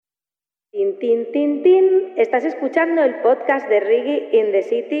Tin, tin, tin, tin. Estás escuchando el podcast de Reggae in the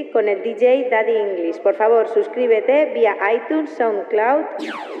City con el DJ Daddy English. Por favor, suscríbete vía iTunes, SoundCloud.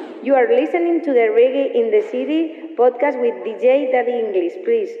 You are listening to the Reggae in the City podcast with DJ Daddy English.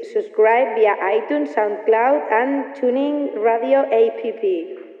 Please subscribe via iTunes, SoundCloud, and TuneIn Radio app.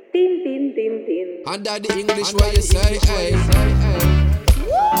 Tin, tin, tin, tin. And Daddy English, what you say, hey?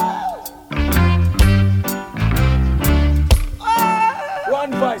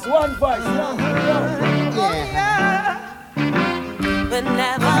 One voice.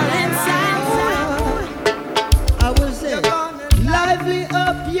 Benevolent I will say, lively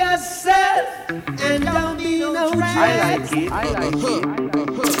up yourself and don't be no drag. I like it.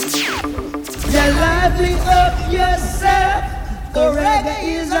 Yeah, lively up yourself, for reggae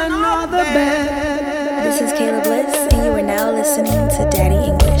is another band. This is Kayla Bliss, and you are now listening to Daddy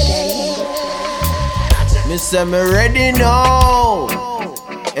English. Miss me ready now.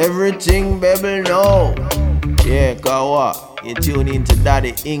 Everything baby know. Yeah, Kawa, you tune into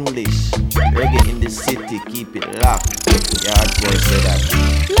Daddy English. Reggae in the City, keep it locked. Yeah, boy say that.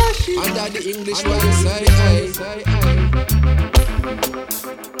 And Daddy English, what you say, hey?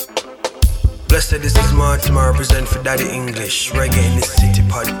 Blessed, this is Martin, I represent for Daddy English, Reggae in the City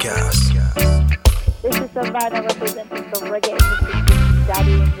podcast. This is Savannah representing for Reggae in the City,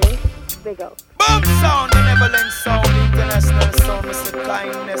 Daddy English. Big up. Boom sound, benevolent sound, international sound, Mr.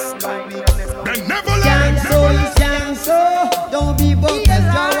 Kindness, Benevolent! Can't so, don't be broke as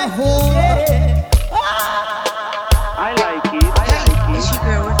you're a whore. I like it. Hey, it's your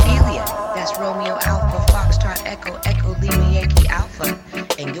girl Ophelia. That's Romeo Alpha, Foxtrot Echo, Echo Lima Yankee Alpha.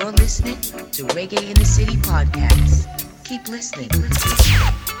 And you're listening to Reggae in the City podcast. Keep listening.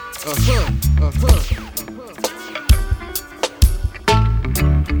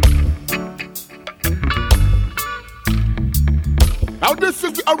 Now this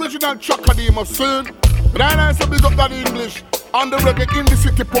is the original Chakadima soon. But I know some big up that English on the Reggae in the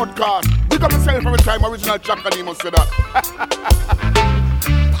City podcast. Big up yourself every time original Chakadima say that.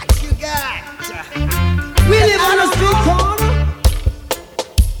 What you got? We live on a street corner.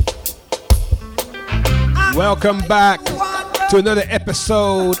 Welcome back to another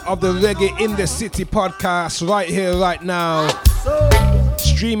episode of the Reggae in the City podcast right here, right now.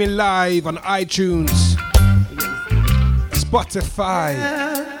 Streaming live on iTunes, Spotify,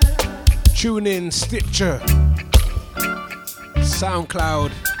 TuneIn, Stitcher,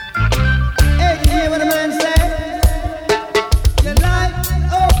 SoundCloud. Hey, what a man say? You light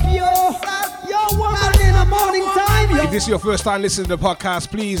up your woman in the morning time. If this is your first time listening to the podcast,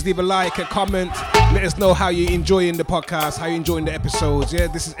 please leave a like, a comment. Let us know how you're enjoying the podcast, how you're enjoying the episodes. Yeah,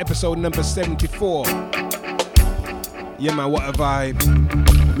 this is episode number 74. Yeah, man, what a vibe.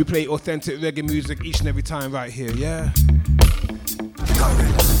 We play authentic reggae music each and every time right here, yeah?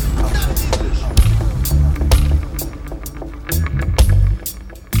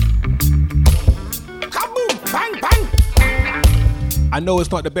 Kaboom! Bang, bang! I know it's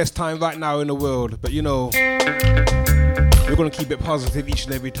not the best time right now in the world, but you know, we're gonna keep it positive each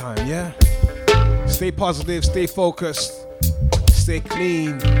and every time, yeah? Stay positive, stay focused, stay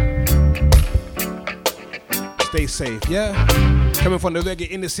clean, stay safe, yeah? Coming from the Reggae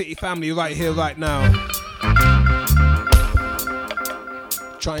in the City family right here, right now.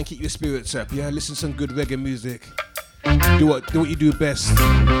 Try and keep your spirits up, yeah? Listen to some good reggae music. Do what you do best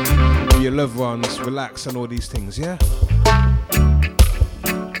with your loved ones, relax and all these things, yeah?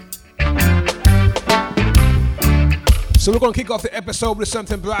 So we're gonna kick off the episode with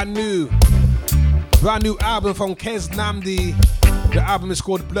something brand new. Brand new album from Kez Namdi. The album is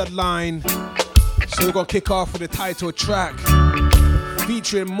called Bloodline. So we're gonna kick off with the title track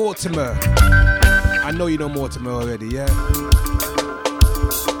featuring Mortimer. I know you know Mortimer already, yeah?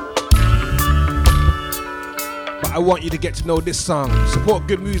 But I want you to get to know this song. Support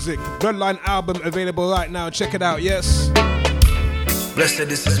good music. Bloodline album available right now. Check it out, yes? Blessed,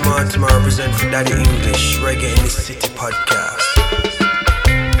 this is Martin, I represent for Daddy English, Reggae in the City podcast.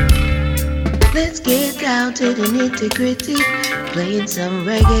 Let's get down to the nitty-gritty, playing some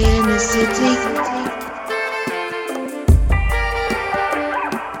reggae in the city.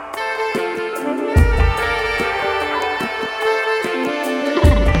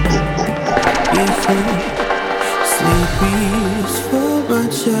 Sleep peaceful, my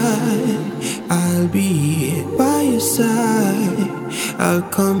child. I'll be by your side. I'll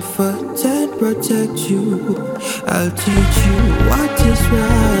comfort and protect you. I'll teach you what is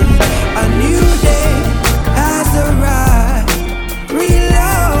right. A new day has arrived. Real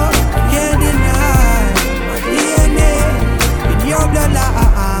love can't deny. My DNA in your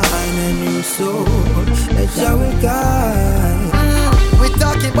bloodline, a new soul. Let's show it, guys. We're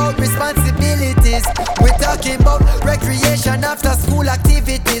talking about responsibility.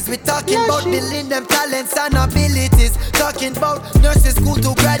 activities. We're talking about building them talents and abilities. Talking about nurses school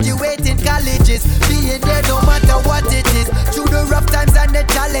to graduate in colleges. Being there no matter what it is. Through the rough times and the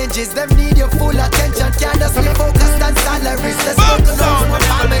challenges. Them need your full attention. Can't just be focused on salaries. Let's work on our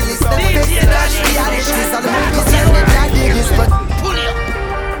families. Them facing harsh realities. All the movies and the daddies. But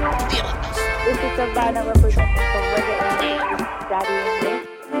This is Savannah representing from Reggae Daddy English.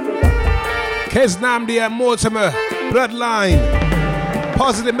 Kez Namdi and Mortimer, Bloodline.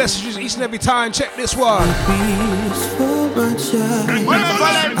 Positive messages each and every time. Check this one. Peaceful, my child.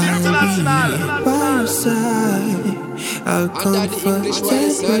 I'll be by your side. I'll comfort and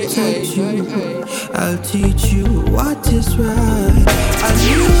protect you. I'll teach you what is right. A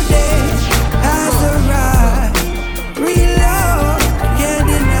new day has arrived. Real love can't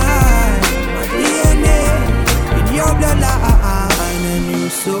deny. My DNA in your bloodline, a new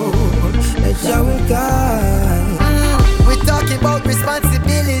soul. That's how we guide. We're talking about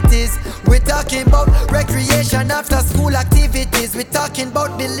responsibilities. We're talking about recreation after school activities. We're talking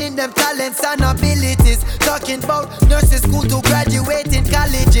about building them talents and abilities. Talking about nurses school to graduate in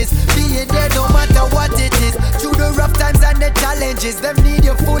colleges. Being there no matter what it is. Through the rough times and the challenges. Them need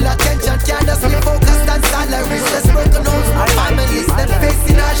your full attention. Can't just be focused on salaries. Let's work on our families. Them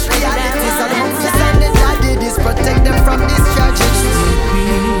facing harsh realities. All the movies and the daddies. Protect them from this tragedy.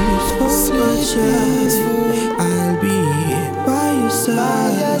 I'll be by your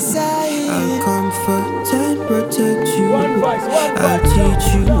side. I'll comfort and protect you. I'll teach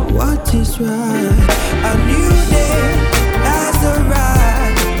you what is right. A new day has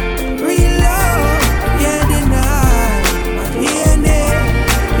arrived. Real love can't deny. My DNA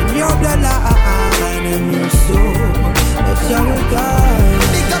in your bloodline, a new soul. That's how we guide.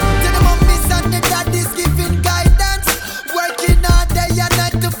 Big up to the mummies and the daddies giving guidance. Working all day and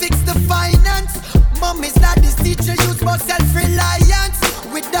night to fix the finance. Mummies, daddies, teacher, youth about self-reliance.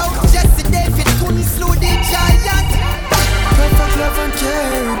 Without Jesse David, couldn't slow the giant. Perfect love and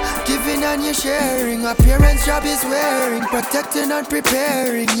caring, giving and you sharing. A parent's job is wearing, protecting and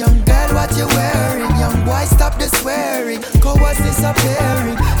preparing. Young girl, what you wearing? Young boy, stop the swearing. Cowards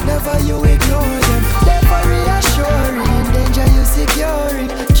disappearing, never you ignore them. Never reassuring, in danger you securing.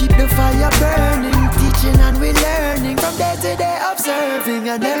 Keep the fire burning, teaching and we learning. From day to day observing,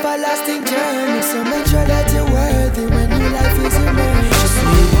 an everlasting journey. So make sure that you're worthy when your life is emerging.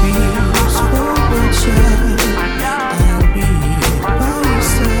 I'll be by your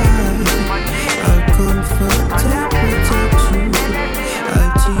side. I'll comfort and protect you.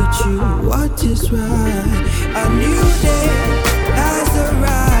 I'll teach you what is right. A new day has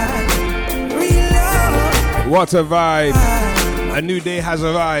arrived. Real love. What a vibe. A new day has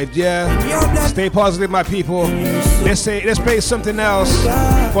arrived, yeah? Stay positive, my people. Let's play something else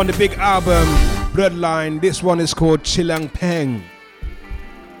from the big album, Bloodline. This one is called Chilang Peng.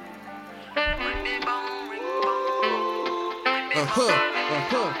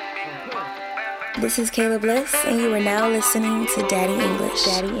 This is Kayla Bliss, and you are now listening to Daddy English.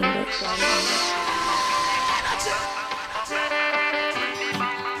 Daddy English. Daddy English.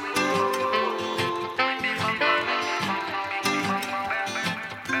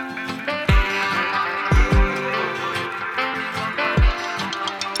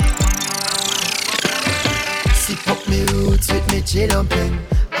 Sip up me roots with me chilumping.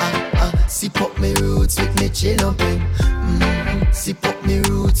 Sip up me roots with me chilumping. Sip up me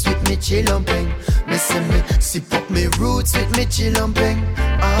roots with me chilumping. Me say me sip up me roots with me chilumping.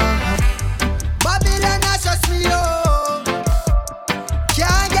 Babylon has just me up.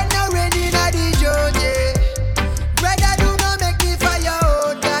 Can't get no rain in a the Georgia. Brother do not make me fire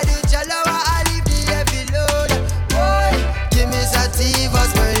out. Daddy Chalawa I leave the heavy load. Boy, give me sativa,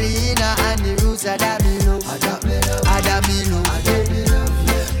 spirulina and the roots of Adamilo. Adamilo.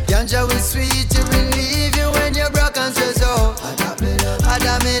 Ganja will sweet, you will leave you when you're broke and stressed out.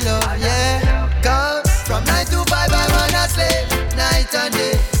 Adamilo, yeah. Come from 9 to 5 I wanna sleep night and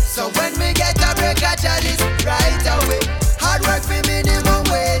day. So when we get a break I chalice right away. Hard work for minimum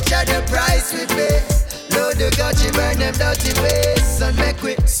wage at the price we pay. Load the gutchy, burn them dirty ways. And make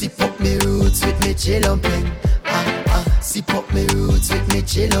we sip up me roots with me chilumping. Sip up me roots with me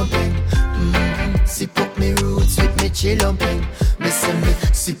chilumping. Sip up me roots with me chilumping. Me say me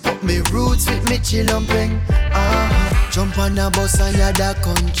sip up me roots with me chilumping. Jump on a bus and you're the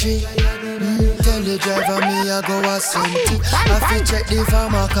country. Tell the driver me I go a senti. I fi check the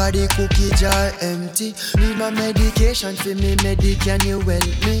farmer cause the cookie jar empty. Need my medication for me medic, can you help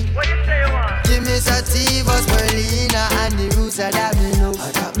me? Give me sativa, spirulina and the roots of Adamilo.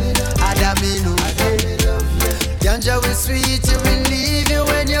 Adamilo. Ganja will sweet, you will leave you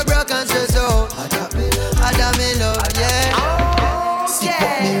when you're broke and stressed out. Adamilo, yeah.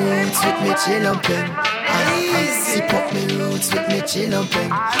 chilumping. Sip up me roots with me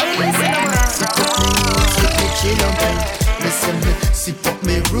chilumping. Sip up me roots with me chilumping. Listen me, sip up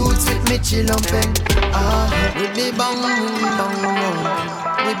me roots with me chilumping. With the bang, bang, bang.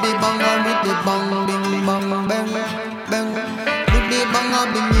 With the bang, with the bang, bing, bang, bang, bang. With the bang,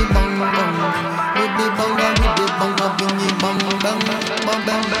 bingy, bang, bang. With the bang, bingy, bang, bang, bang,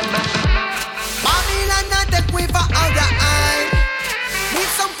 bang, bang. Babylon not take me for other eye.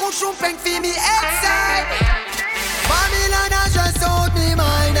 With some cushion pen for me outside. Babylon has just out me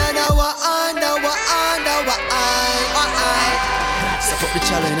mind. And our eye. Step up the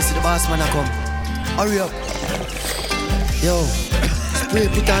challenge, you see the boss man a come. Hurry up. Yo, spray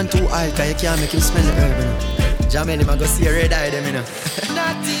put on 2 oil, cause you can't make him smell the herb, you know. Jamel, him a go see a red eye them, you know.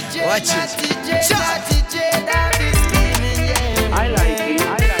 Watch it. I like it.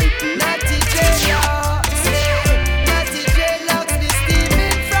 Natty J, Natty J locks me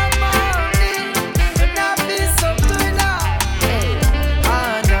steaming from morning. And I feel so good now.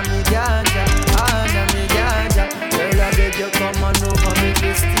 Under me ganja. Girl, I beg you come on over me to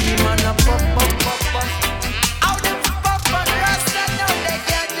steam and a pop. How them pop on Rasta now? They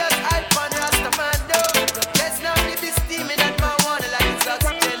can't just hype on Rasta man though. Guess now me be steaming at my one like it's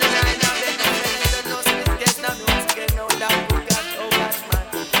oxygen and I know they don't know spit. Guess now me once again know that we got man.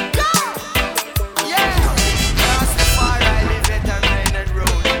 Go! Yeah! Rastafari live it and rain and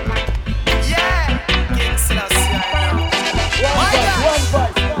road. Yeah! King Selassie I know.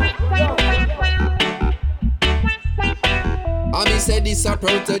 And me say this a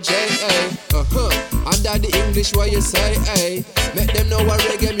protege, Under the English what you say, Make them know what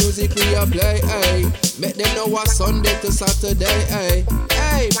reggae music we a play, Make them know what Sunday to Saturday,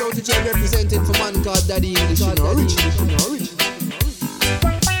 Protege representing for man called Daddy English, you know, rich.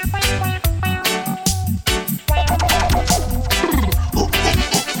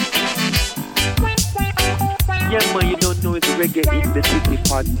 Yeah, man, you don't know it's Reggae in the City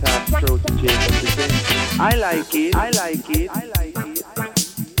podcast, Protege represents. I like it.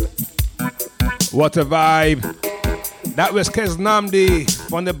 What a vibe. That was Kez Namdi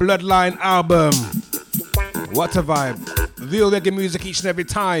from the Bloodline album. What a vibe. Real reggae music each and every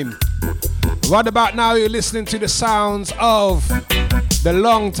time. Right about now you're listening to the sounds of the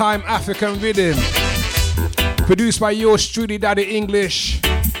long time African rhythm. Produced by yours truly, Daddy English,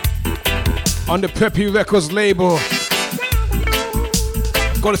 on the Preppy Records label.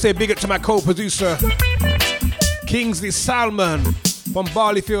 Gotta say big up to my co-producer, Kingsley Salmon from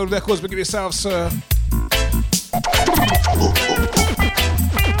Barleyfield Records. Big up yourself, sir.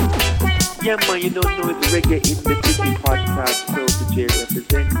 Yeah, man, you don't know it's Reggae in the City podcast, Protege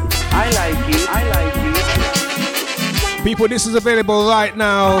represents. I like it. People, this is available right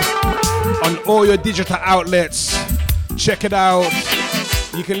now on all your digital outlets. Check it out.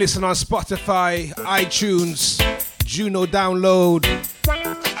 You can listen on Spotify, iTunes, Juno Download,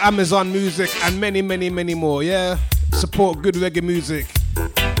 Amazon Music, and many, many, many more, yeah? Support good reggae music.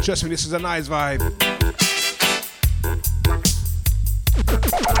 Trust me, this is a nice vibe.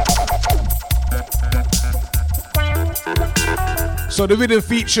 So the rhythm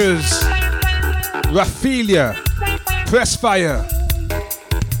features Raphaelia, Pressfire,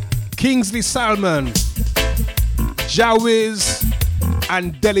 Kingsley Salmon, Jawiz,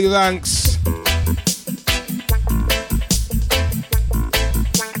 and Deli Ranks.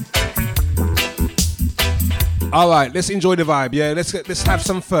 All right, let's enjoy the vibe. Yeah, let's have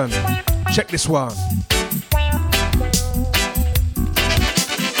some fun. Check this one.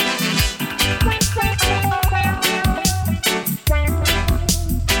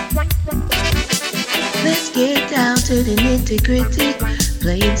 Let's get down to the nitty-gritty,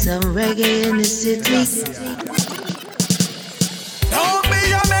 playing some reggae in the city. Don't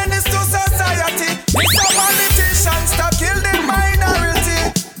be a menace to society. It's a politician, stop kill the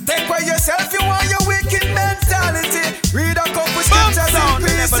minority. Take away yourself, you want your wicked mentality. Read a couple scriptures,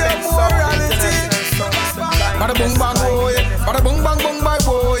 increase your morality. Bada boom bang boy, bada boom bang boom bye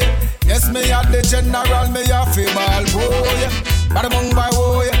boy. Yes, me at the general, me a female boy. Bada boom bye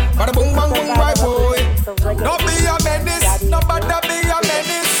boy, bada boom bang boom bye boy. Don't be a menace, nobody be a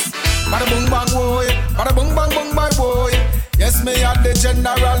menace. Bada boom bang boy, bada boom bang boom bye boy. Yes, me at the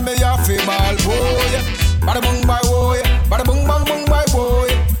general, me a female boy. Bada boom bye boy, bada boom bang boom bye boy.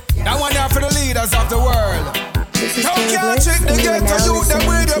 That one here for the leaders of the world. How can't trick the ghetto youth them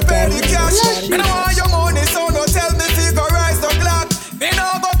with your belly cash? Me no want your money, so no tell me figure rise the clock. Me no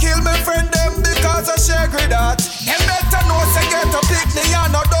go kill me friend them because I share that. Them better know say ghetto pick me and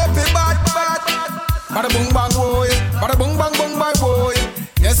not dopey bad. Bada boom bang boy, bada boom bang boom bye boy.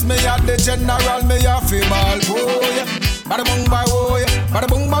 Yes, me at the general, me a female boy. Bada boom bye boy, bada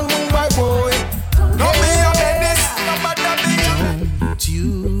boom bang boom bye boy.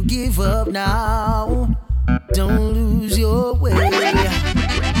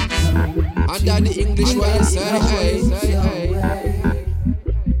 And Daddy English, what you say?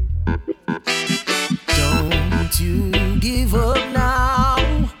 Don't you give up now.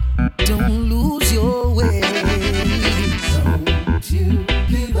 Don't lose your way. Don't you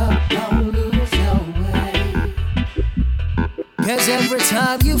give up, don't lose your way. 'Cause every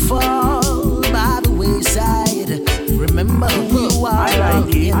time you fall by the wayside, remember who you are on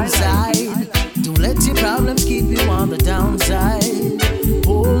the inside. Don't let your problems keep you on the downside.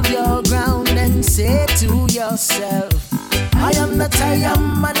 Hold your ground and say to yourself, I am not I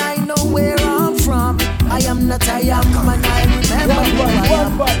am and I know where I'm from. I am not I am and I remember who I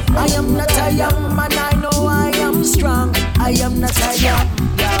am. I am not I am and I know I am strong. I am not I am.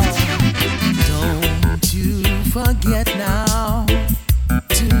 Don't you forget now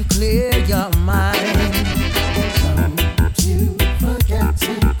to clear your mind. Don't you forget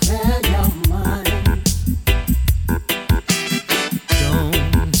to clear your mind.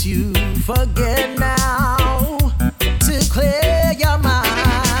 Don't you forget now to clear your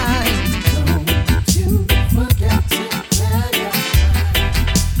mind. Don't you forget to clear your mind.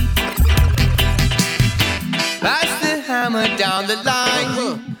 Pass the hammer down the line.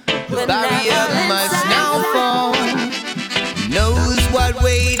 The barrier must now fall. Knows what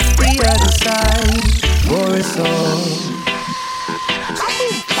waits the other side for us all.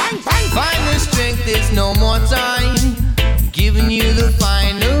 Find the strength, there's no more time. Giving you the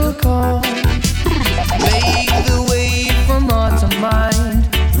final call. Make the way from heart to mind.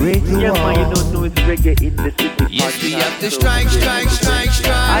 Break the wall. Man, you don't know it's reggae in the city. Yes, we have to strike, strike, strike,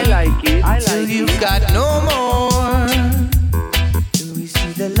 strike. I like it. Till you've got no more. Till we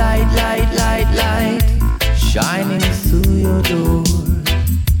see the light, light, light, light shining through your door.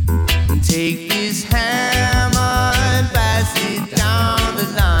 Take this hammer and pass it down the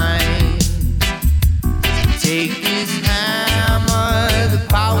line. Take this hammer, the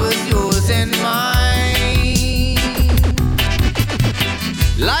power's yours and mine.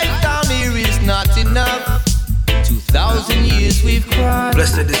 Life down here is not enough. 2,000 years we've cried.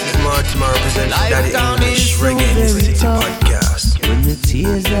 Blessed, this is Martin, representing Life Daddy down English, is so Reggae in the very City tough. podcast. When the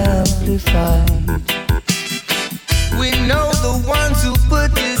tears amplified, we know the ones who put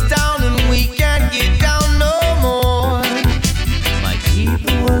this down and we can't get down no more. My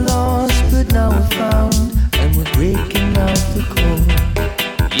people were lost but now we're found and we're breaking out the core.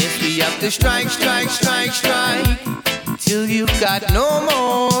 Yes, we have to strike, strike, strike, strike till you've got no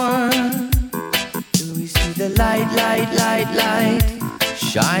more. Till we see the light, light, light, light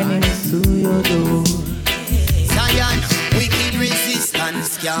shining through your door. Zion, wicked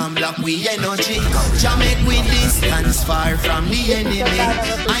resistance can't block we energy. Jah make we distance far from the enemy.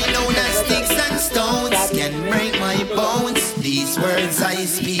 I know that sticks and stones can break my bones. These words I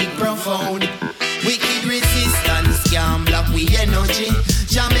speak profound. Wicked resistance can't block we energy.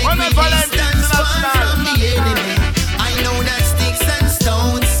 Jah make we distance far from the enemy. I know that sticks and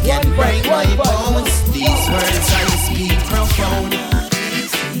stones can break my bones. These words I speak profound.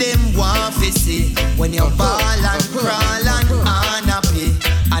 Them want to see when you ball and crawl and unhappy,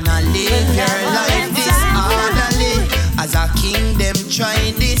 and I live your life disorderly. As a king, them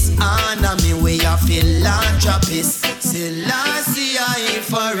try this honor me way of philanthropist. Selassie, I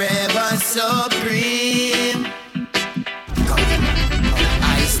forever supreme.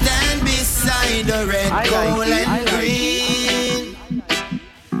 I stand beside the red, gold, and green.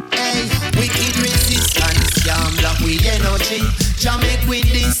 Hey, wicked resistance can't block we energy. Jah make we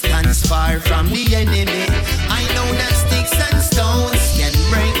distance far from the enemy. I know that sticks and stones can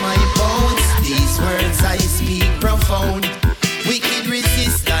break my bones. These words I speak profound. Wicked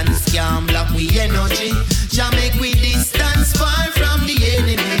resistance can't block we energy. Jah make we distance far from the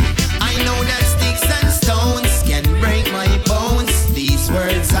enemy. I know that sticks and stones can break my bones. These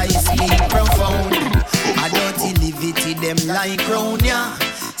words I speak profound. I don't levity them like crown, yeah.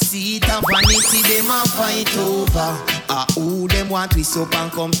 Seat and vanity them a fight over. Who them want we up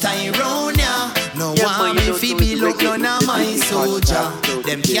and come tie round, yeah. No want me fi be look none of my soldier.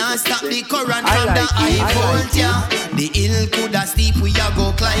 Them can't stop the current from the high volt, yeah. The hill coulda steep we a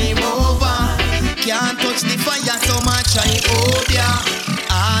go climb over. Can't touch the fire so much I hope, yeah.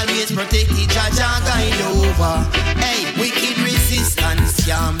 Always protect the Jah guide over. Hey, wicked resistance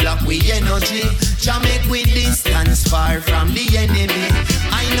can't block we energy. Jah make we distance far from the enemy.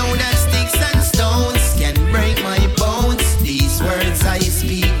 I know that sticks and stones can break my bones. These words I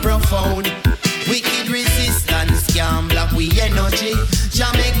speak profound. Wicked resistance can't block we energy.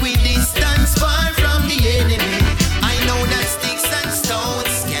 Jah make we distance far from the enemy. I know that sticks and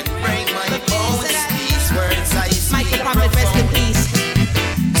stones can break my bones. These words I speak profound.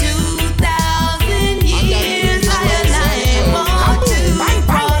 2,000 years I want to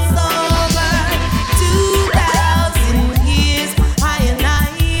cross over.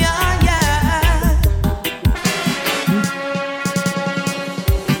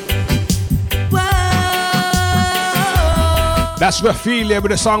 That's Raphaelia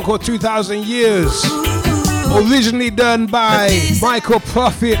with a song called 2000 Years. Originally done by Michael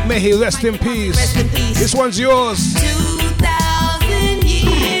Prophet. May he rest in peace. This one's yours. 2000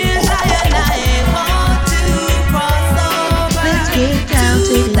 years, I want to cross over. Let's get down to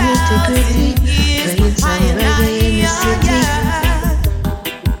the nitty-gritty. Playing some reggae in the city.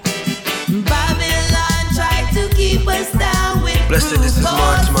 Babylon tried to keep us down with Blessed, this is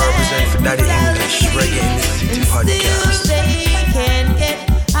Martin represent for Daddy English, Reggae in the City podcast. they can get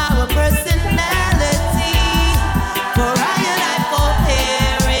our personality. For I and I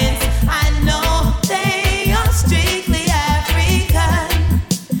co-parents, I know they are strictly African.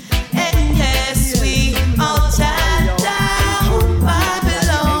 And yes, we all chat down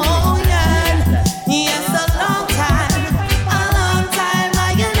Babylonian. Yes, a long time, I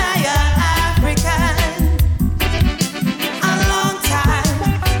and I are African. A long time,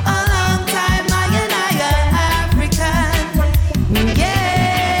 I and I are African.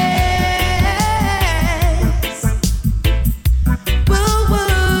 Yes. Woo woo.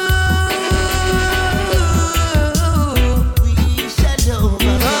 We shall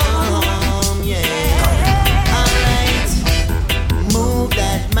overcome, yeah. Alright, move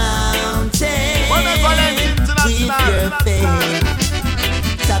that mountain with your faith.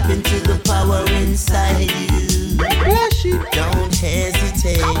 Tap into the power inside you. Don't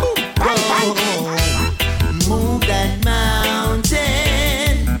hesitate. Whoa. Move that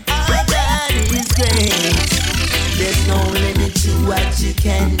mountain. Our God is great. There's no limit to what you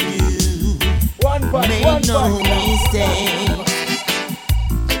can do. Make no mistake.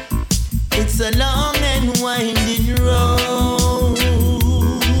 It's a long and winding road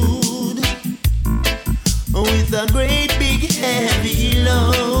with a great big heavy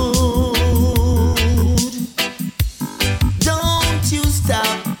load. Don't you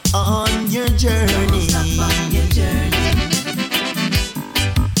stop on your journey.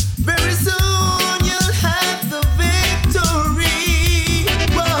 Very soon you'll have the victory.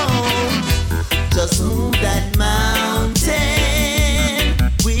 Whoa. Just move that mountain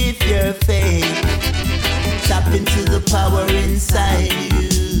with your faith. Tap into the power inside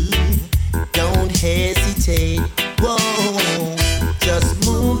you. Don't hesitate. Whoa. Just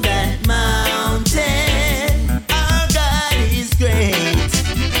move that mountain. Our God is great.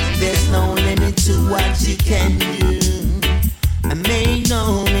 There's no limit to what you can do. And make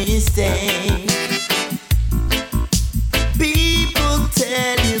no mistake. People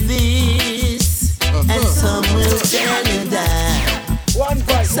tell you this, and some will tell you that.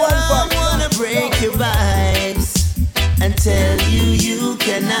 Some wanna break your vibes and tell you you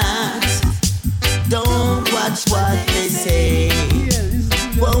cannot. Don't watch what they say.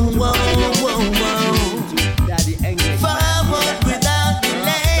 Whoa, whoa, whoa, whoa. Forward without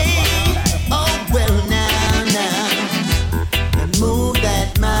delay. Oh, well, now. And move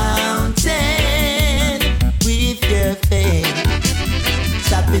that mountain with your faith.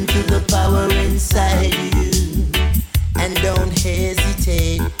 Tap into the power inside you. And don't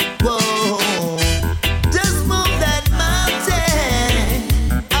hesitate. Whoa. Just move that mountain.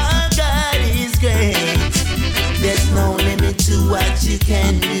 Our God is great. There's no limit to what you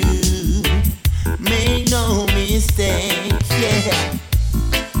can do. Make no mistake, yeah.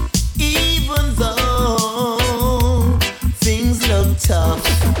 Even though things look tough,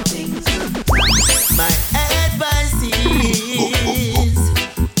 my advice is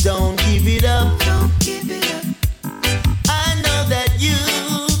don't give it up. I know that you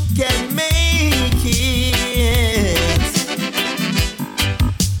can make it.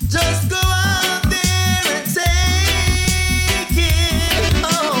 Just go out there and take it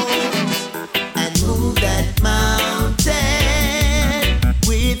home and move that mountain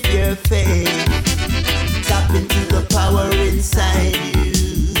with your faith. Tap into the power inside you.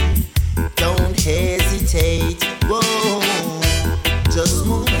 Don't hesitate. Whoa. Just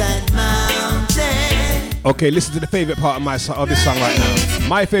move that mountain. Okay, listen to the favorite part of this song right now.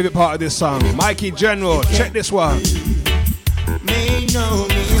 My favorite part of this song, Mikey General. Check this one. Make no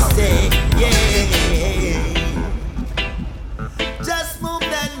mistake, yeah. Just move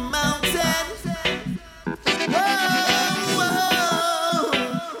that mountain. Whoa, whoa.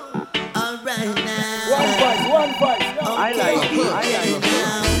 All right now. One voice. I like it.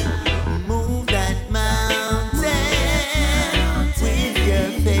 Now, move that mountain with your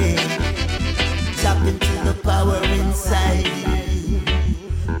faith. Tap into the power inside you.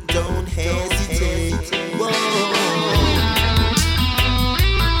 Don't hesitate. Whoa.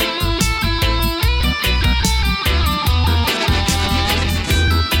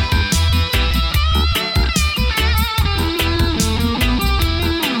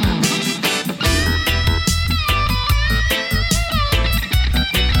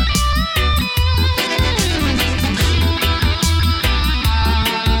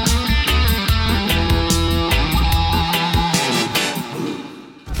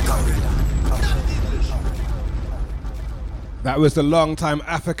 That was the Long Time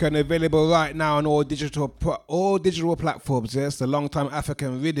African, available right now on all digital platforms. Yes, the Long Time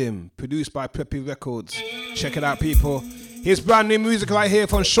African Rhythm, produced by Peppy Records. Check it out, people. Here's brand new music right here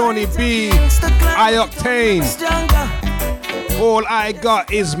from Shawnee B, I-Octane. All I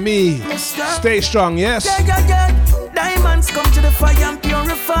got is me. Stay strong, yes? Diamonds come to the fire and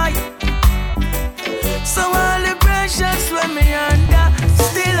purify. So all the pressures when me under,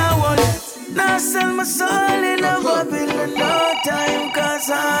 still I want. Now sell my soul in a Babylon, no time, cause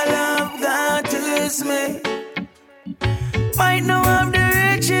all I've got is me. Might not have the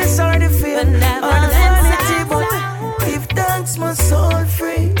riches or the fame or the vanity, but give thanks my soul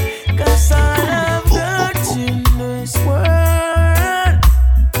free, cause all I've got in this world,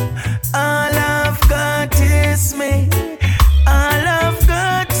 all I've got is me. All I've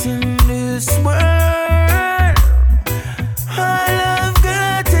got in this world, all I've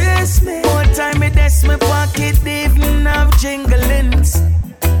got is me. What time it is my pocket even have jinglings.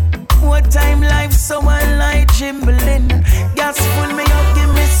 What time life so I like jimbling. Gas full me up,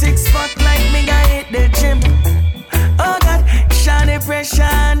 give me 6 pack like me I hit the gym. Oh God, shiny pressure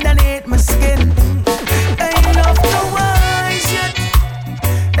underneath my skin. Ain't enough no wise yet.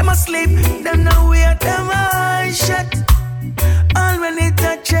 Them asleep, them no wait, them eyes shut. All when they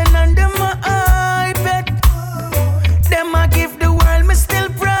touching under my iPad. Them I give the world, me still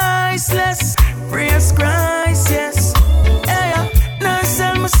priceless. Praise Christ, yes. Yeah, now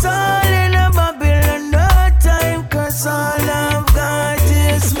sell my soul in a Babylon, no time, cause all I've got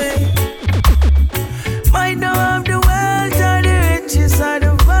is me. Might not have the wealth or the riches or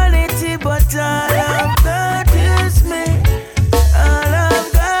the vanity, but all I've got is me. All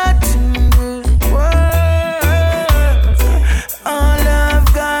I've got in this world, all I've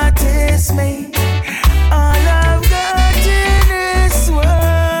got is me. All I've got in this world,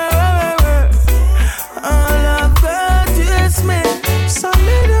 all I've got is me. Some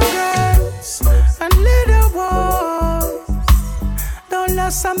little girls and little boys, don't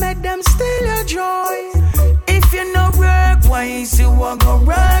last I make them steal your joy. If you no work wise, you won't go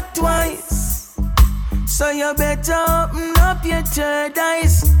work twice. So you better open up your third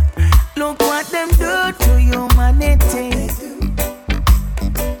eyes. Look what them do to humanity.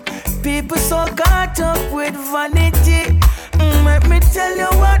 People so caught up with vanity. Let me tell you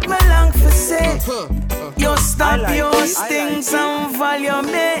what me long for say. You stop your stings and value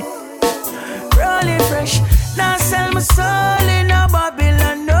me. Rolling fresh, now sell my soul in a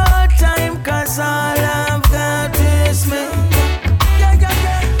Babylon, no time, cause all I've got is me.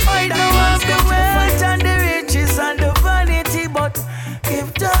 I don't have the wealth and the riches and the vanity, but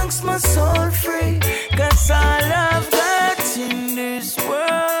give thanks my soul free, cause all I've got in this world,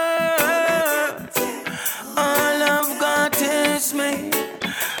 all I've got is me.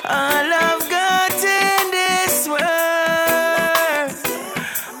 All I've got in this world,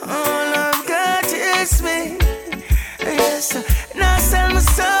 all I've got is me. Yes, now sell my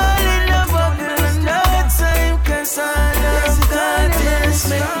soul in a Babylon, no time, cause all I've got is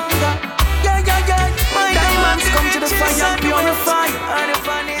me. Yeah, yeah, yeah, my diamonds come to the fire and purify.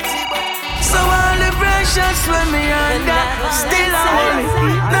 So all the precious when me under, still I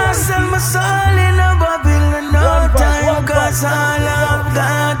want. Now sell my soul in a Babylon, no time, cause all I've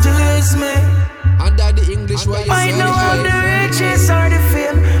got is me. Under the English way you I know how the riches or the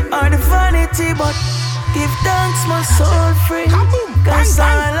fame or the vanity, but give thanks my soul free, cause all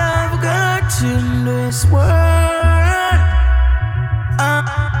I've got in this world.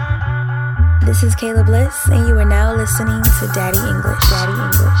 This is Kayla Bliss, and you are now listening to Daddy English. Daddy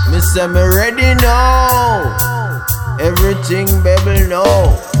English. Mr. Me ready now. Everything baby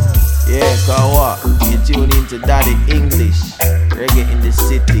know. Yeah, Kawa, you tune into Daddy English. Reggae in the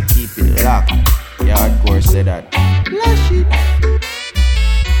city, keep it locked. Yeah, hardcore say that. Flash it.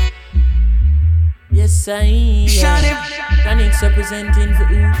 Yes, I Danix representing for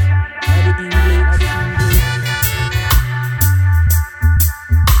you. Daddy English.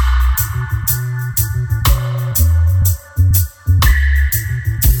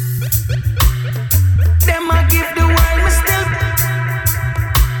 Them I give the world, me still.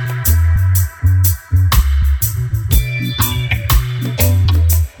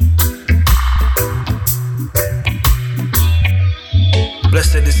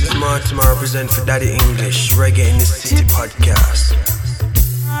 Blessed, this is Martin, I represent for Daddy English, Reggae in the City podcast.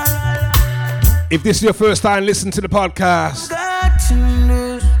 If this is your first time listening to the podcast,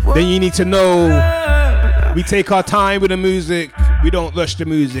 then you need to know we take our time with the music. We don't rush the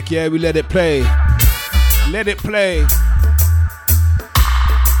music, yeah? We let it play. Let it play.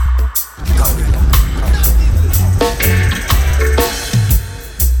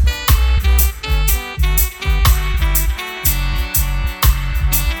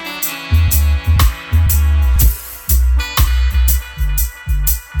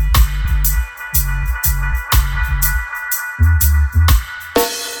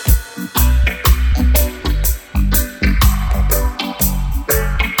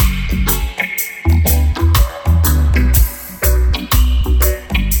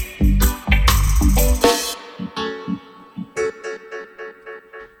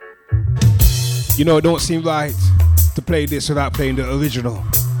 You know, it don't seem right to play this without playing the original,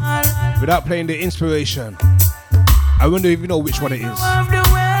 without playing the inspiration. I wonder if you know which one it is.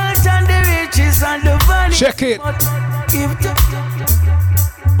 Check it.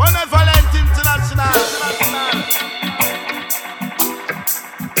 Bonne Valentine International.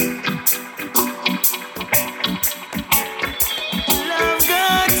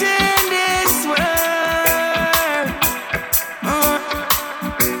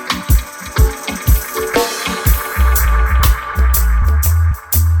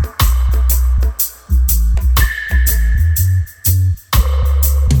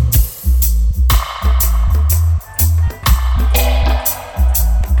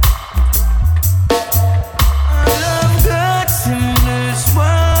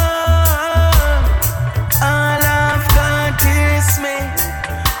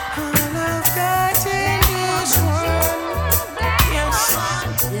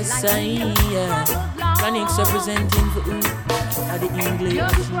 Chronix representing for who? The English.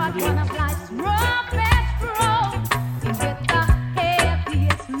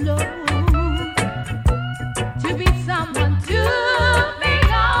 To be someone to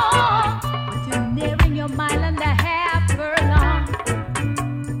lean on, but you're nearing your mile and a half furlong.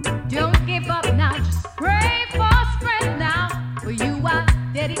 Don't give up now, just pray for strength now. For you I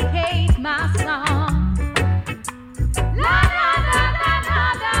dedicate my song. La la la la la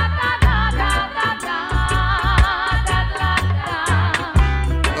la la la la la la la.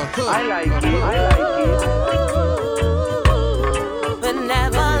 I like it. I like it.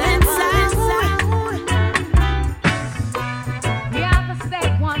 Benevolent sound. We are the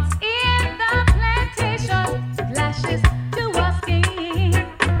same ones in the plantation. Lashes to a skin.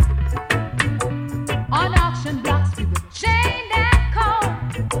 On auction blocks we were chained and cold.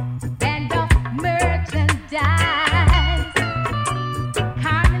 Band of merchandise.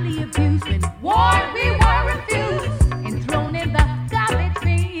 Carnally abused when war we were refused. Enthroned in the garbage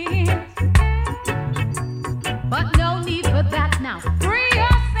bins. But no need for that now. Free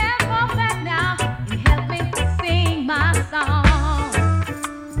yourself of that now and help me sing my song.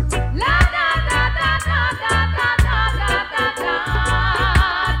 La da da da da da da da da da da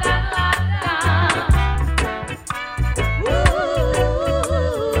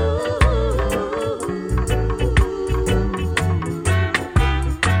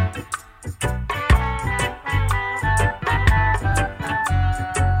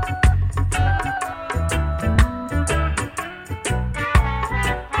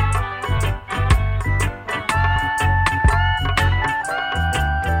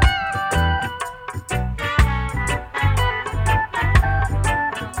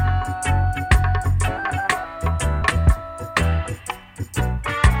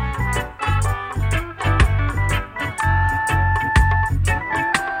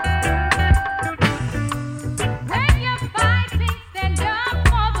When you're fighting, stand up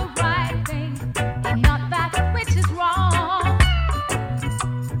for the right thing and not that which is wrong.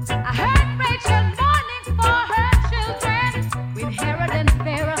 I heard Rachel mourning for her children when Herod and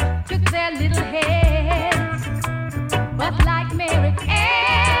Pharaoh took their little heads. But like Mary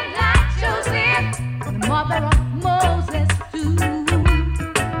and like Joseph, the mother of Moses too.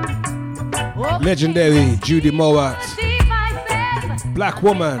 Oh, Legendary Judy Mowatt, devices, black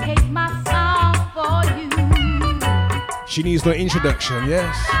woman. hate my song for you. She needs no introduction,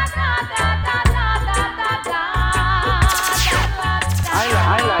 yes.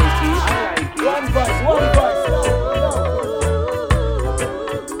 I like it. I like it. One voice, one voice.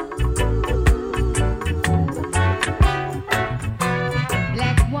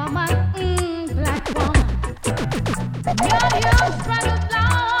 Black woman, black woman. You struggled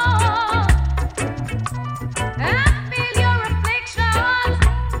long. I feel your afflictions.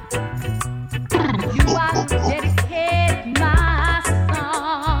 You are dedicate my song.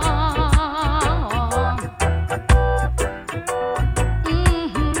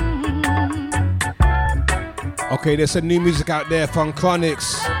 Okay, there's some new music out there from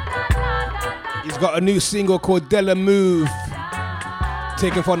Chronix. He's got a new single called Della Move,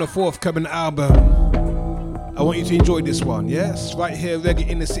 taken from the forthcoming album. I want you to enjoy this one, yes? Right here, Reggae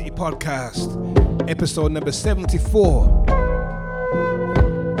in the City podcast, episode number 74.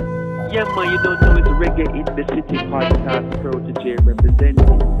 Yeah, man, you don't know it's Reggae in the City podcast, Protege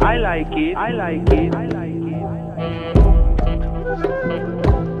representing. I like it. I like it. I like it.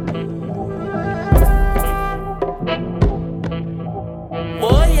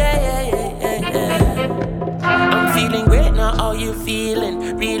 Oh yeah, yeah, yeah, yeah, yeah. I'm feeling great now. how you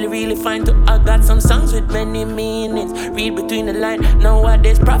feeling. Really, really fine to I got some songs with many meanings. Read between the lines.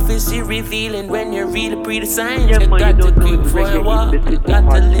 Nowadays prophecy revealing. When you're really pretty signs, you got to keep for a walk. You got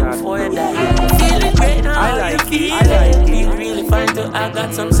to live for a die. Feeling great now how you feeling. Really, really fine to I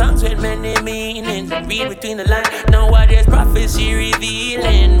got some songs with many meanings. Read between the lines. Nowadays prophecy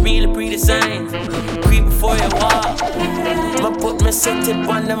revealing. Really pretty signs. Creep before you walk. I put my city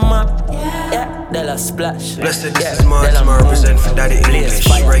on the map. Yeah, they'll a splash. Blessed, this is Martin, I represent for Daddy English.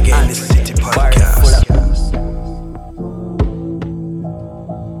 Reggae in the City podcast.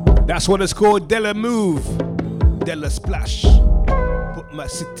 That's what it's called, Della Move, Della Splash. Put my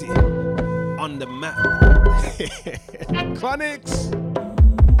city on the map. Chronics.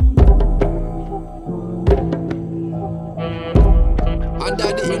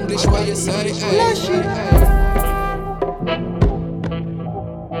 Under the English, what you say?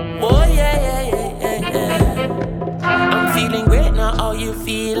 Oh yeah. I'm feeling great now, how you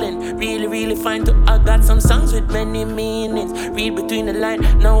feeling? Really, really fine to I got some songs with many meanings. Read between the lines.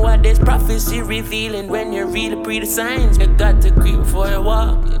 Nowadays prophecy revealing. When you're really pretty signs, you got to creep before you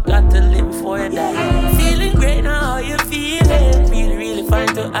walk. You got to live before you die. Feeling great now, how you feeling? Really, really fine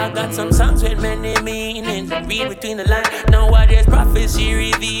to I got some songs with many meanings. Read between the lines. Nowadays prophecy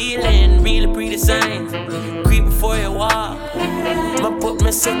revealing. Really pretty signs. Creep before you walk. I put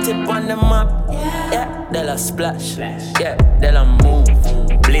my city on the map. Yeah, they'll a splash. Yeah, they'll a move.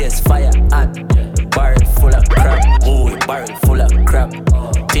 Blaze fire hot. Barrel full of crap. Ooh, barrel full of crap.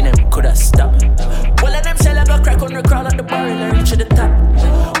 Think them coulda stopped. Well, of them shell I got crack on the crowd at the barrel and reach to the top.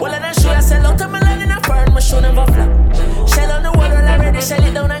 Well, of them show I sell out to my land in a foreign, my show never flop. Shell on the wall already, shell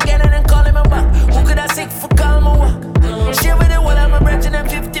it down again and then call him a back. Who coulda sick for call my walk? Share with the wall, I'm a branch and I'm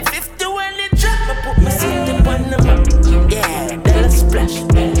 50-50 when they drop. I put my city on the map. Yeah, they'll a splash.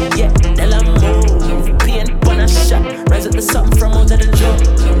 Yeah, they'll a move. Paint on a shot. Rise up the something from out of the drum.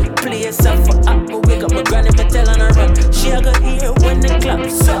 Play yourself for up, but wake up my granny, me tell on her run. She a go hear when the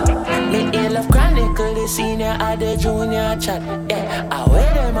claps up. Me hear love chronicle, the senior or the junior chat. Yeah, I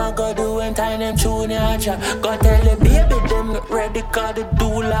wear them I go do and tie them junior chat. Go tell the baby them get ready, cause the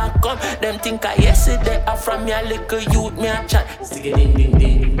doula come. Them think I yesterday I from your little youth me a chat. Stick it ding ding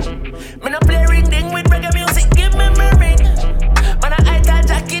ding. Me no play ring ding with reggae music, give me my ring. Man I tie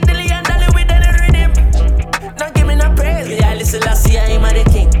Jackie Dilly and Dolly with any rhythm. Don't give me no praise, yeah, listen, I see I'm the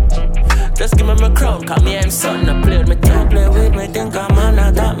king. Just give me my crown, cause me I'm son. I play with me, don't play with me, think I'm an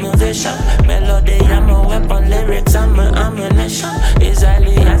adult musician. Melody, I'm a weapon, lyrics, I'm an ammunition.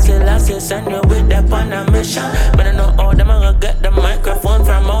 Israeli, I still send me with them on a mission. But I know all them I gonna get the microphone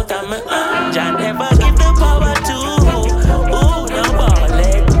from out of me. Jah never give the power to no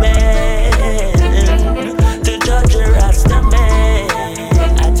ballad man to judge a Rasta man.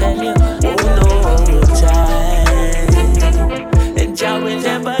 I tell you, no time. And Jah will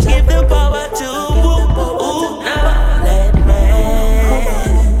never give the power to no ballad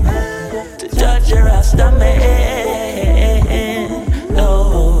man to judge a Rasta man.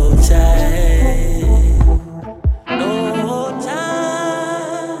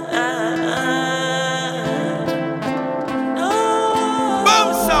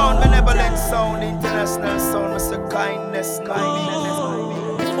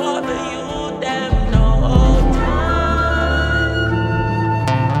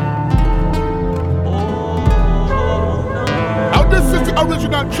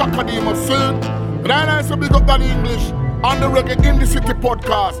 Original track of the film. But I like to big up that English on the Reggae in the City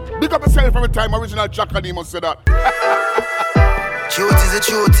podcast. Big up yourself every time original track of the must say that. Truth is a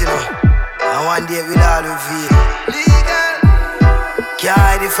truth, you know. And one day we'll all reveal. Legal. Can't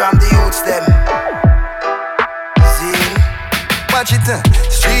hide it from the youths, them. See? Watch it,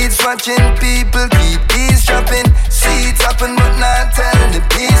 Streets watching people keep eavesdropping. Seats happen but not telling the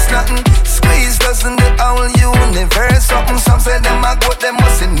peace nothing. Squeeze doesn't the whole universe something. Some say them a goat, them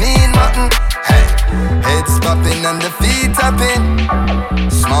mustn't mean nothing. Hey, heads popping and the feet tapping.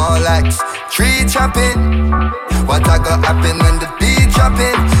 Small axe, tree chopping. What a go happen when the beat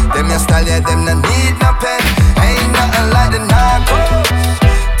dropping? Them your style, yeah, them no need no pen. Ain't nothing like the narcos.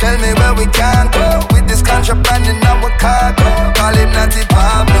 Tell me where we can go with this contraband in our cargo. Call him Natty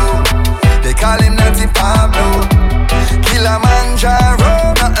Pablo. They call him Natty Pablo.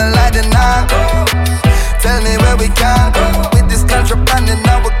 Kilimanjaro, nothing like the narcos. Tell me where we can go with this contraband in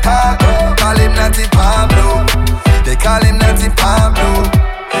our cargo. Call him Natty Pablo. They call him Natty Pablo.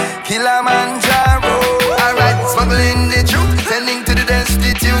 Kilimanjaro. Alright, smuggling the truth, sending to the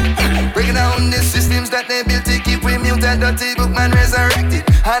destitute. Breaking down the systems that they built to keep we muted. Dirty book man resurrected.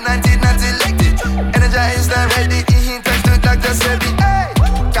 Anointed, not elected. Energized and ready. He touched to Dr. Sebi. Hey!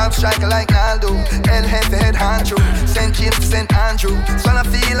 Cop striker like Naldo. El Jefe head honcho. Send and change to St. Andrew. So I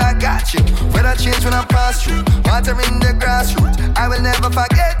feel I got you. Weather change when I pass through. Water in the grassroots. I will never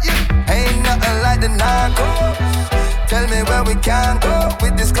forget you. Ain't nothing like the narcos. Tell me where we can go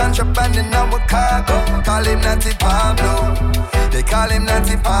with this contraband in our cargo. Call him Natty Pablo. They call him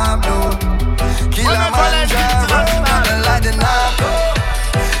Natty Pablo. Kilimanjaro, nothing like the narcos.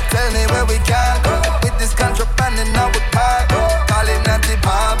 Tell me where we can go with this contraband in our cargo. Call him Natty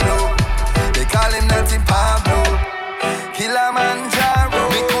Pablo. They call him Natty Pablo. Kilimanjaro.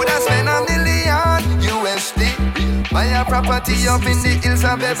 We coulda spent $1 million USD. Buy a property up in the hills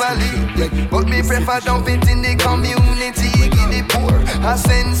of Beverly. But me prefer dump it in the community. Give the poor a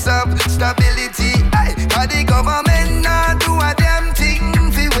sense of stability. Aye, cause the government not do a damn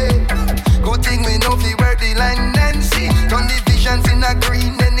thing fi way. Good thing we know fi work the land and see. Turn the visions in a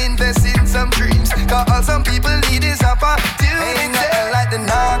green and invest in some dreams. Cause all some people need is opportunity. Ain't nothing like the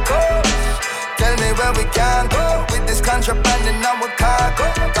narcos. Tell me where we can go with this contraband in our cargo.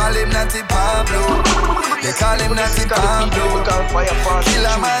 Call him Natty Pablo. They call him Natty Pablo.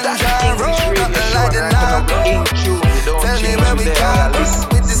 Kilimanjaro, nothing like the narco. Tell me where we can go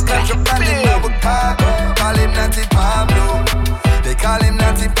with this contraband in our cargo. Call him Natty Pablo. They call him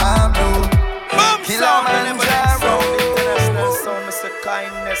Natty Pablo. Kilimanjaro.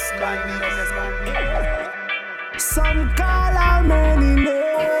 Some call our many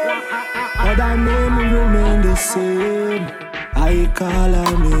names, but our name will remain the same. I call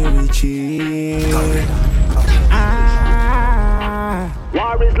her Mary Jane.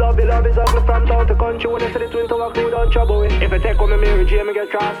 War is love is ugly from town to country. When you see the twin tower crew, don't trouble it. If I take on me Mary Jane, me get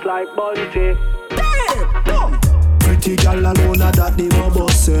crossed like Bunty. Pretty girl alone, that they were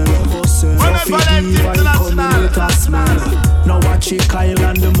bustin'. Fluffy diva, you coming with a smell. Now watch she Kyle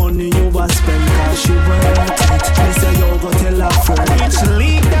and the money you was spend. Cause she worth it. She say you go tell her friend. Bitch,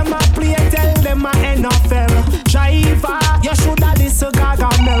 leave them a play, tell them a NFL. Driver, you shoulda listen Gaga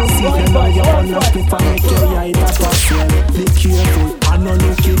Mel. See them by your own split for make your eye that was swell. Be careful, I no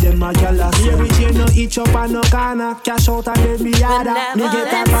look at them a gyal a sell. Mary Jane no itch up and no corner. Cash out and then be harder. Me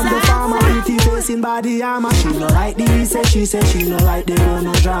get her from the farmer, pretty face in body armor. She no like the she say she no like the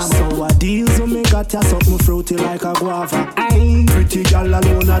no drama. So what deals when me got ya something fruity like a guava. Aye, pretty girl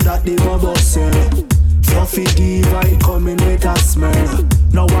alone that they go bustin'. Fluffy diva, it coming with a smell.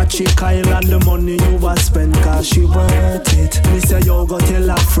 Now watch she Kyle and the money you was spend. Cause she worth it. Me say you go tell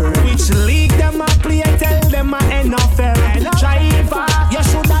her friend. Which league them a play, tell them a NFL. Driver, you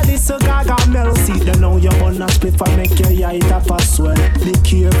shoulda listen Gaga Mel. See them now you wanna split for make your eye tap a swell. Be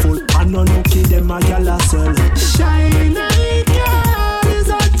careful, I no look at them a gyal a sell. Shine like girl is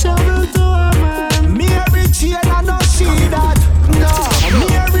a trouble to a man. Mary Jane I no see that. No,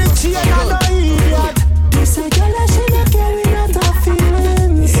 Mary Jane I no idiot. This a girl that she no carry not her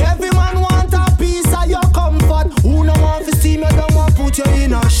feelings. Every man want a piece of your comfort. Who no want to see me, don't want put you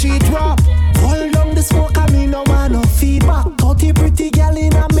in a sheet wrap. Hold on the smoke and me no want no feedback. 30 pretty girl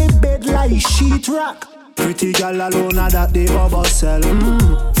in a me bed like sheet rock. Pretty girl alone that they bubble sell.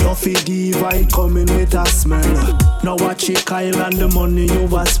 Fluffy diva, it coming with a smell. Now watch she Kyle and the money you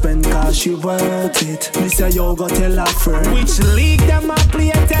was spend. Cause she worth it. Me say you go tell her friend. Which league them a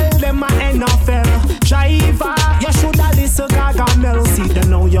play, tell them a NFL. Driver, you shoulda listen Gaga Mel. See them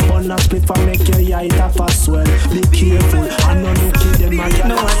now you wanna split for make your eye tap a swell. Be careful, I no look at them a gyal.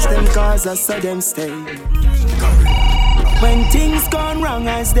 No watch them cause I saw them stay. When things gone wrong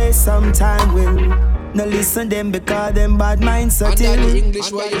as they sometime will. No listen them because them bad minds so till. Under the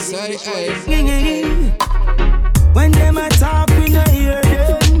English what you say, hey. When them a talk we no hear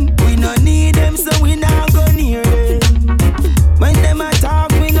them. We no need them so we not go near them. When them a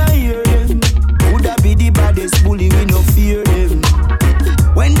talk we no hear them. Coulda be the baddest bully we no fear them.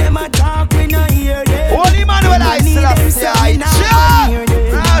 When them a talk we no hear them. Holy Manuel I still have to say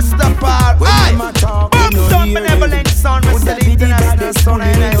Rastafari. When them a talk we no hear them. Benevolent son, Mr. International son,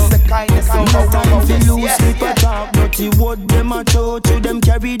 and that's the kindness of our lose sleep a talk, dirty word them a throw to them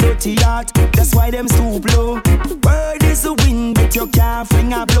carry dirty heart. That's why them stoop low. Bird is the wind, but you can't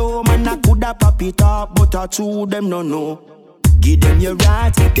fling a blow. Man, I coulda pop it up, but I chew them no no. Give them your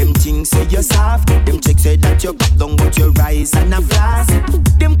right, them things say you're soft. Them chicks say that you cut down, but you rise and a flash.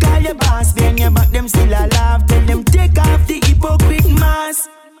 Them call your boss, behind your back, them still alive. Tell them take off the hypocrite mask.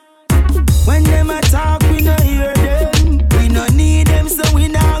 When them a talk, we no hear them. We no need them, so we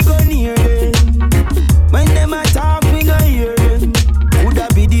not go near them. When them a talk, we no hear them. Coulda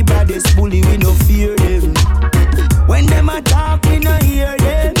be the baddest bully, we no fear them. When them a talk, we no hear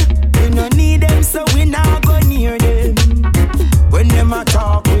them. We no need them, so we not go near them. When them a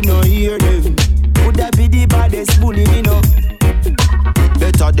talk, we no hear them. Coulda be the baddest bully, we no.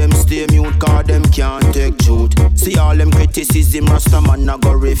 Better them stay mute, cause them can't take truth. See all them him Rastaman a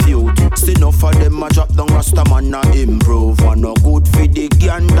go refute. Still enough for them a drop down Rastaman a improve. And no good for the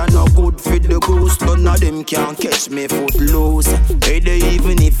gander, no good for the goose. None of them can catch me foot loose. Hey, they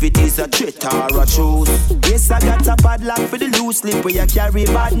even if it is a threat or a truth. Yes, I got a bad luck for the loose lip where you carry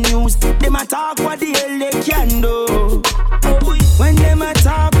bad news. Them a talk what the hell they can do. When them a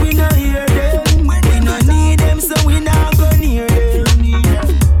talk, we no hear them. We no need them, so we not go near them.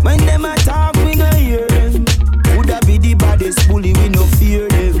 When them a talk, we no hear them. Coulda be the baddest bully, we no fear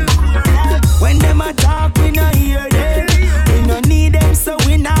them. When them a talk, we no hear them. We no need them, so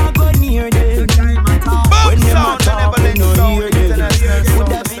we not go near them. When them a talk, we no hear them.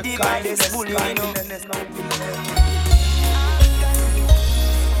 Coulda be the baddest bully, we no.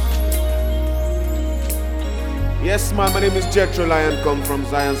 Yes, man, my name is Jethro Lion, come from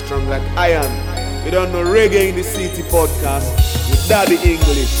Zion Strong Like Iron. You don't know Reggae in the City podcast with Daddy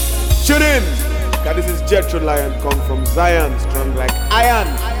English. Tune in, cause this is Jethro Lion, come from Zion Strong Like Iron.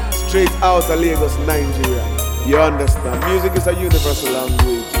 Straight out of Lagos, Nigeria. You understand? Music is a universal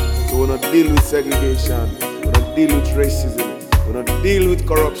language. So we don't deal with segregation, we don't deal with racism, we don't deal with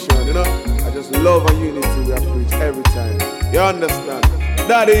corruption, you know? I just love and unity we preach every time. You understand?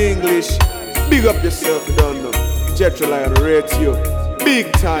 Daddy English, big up yourself, you don't know. Jethro Lion rate you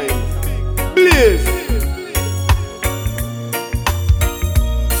big time. Please.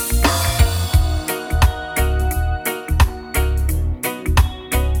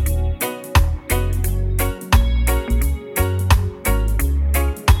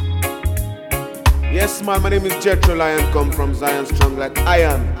 Yes, man, my name is Jethro Lion, come from Zion Strong Like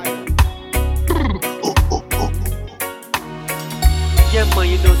Iron. Yeah, man,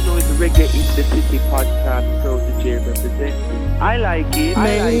 you don't know it's Reggae in the City podcast, Protege representing. I like it.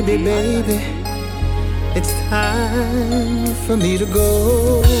 Baby, baby, it's time for me to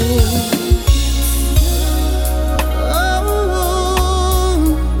go.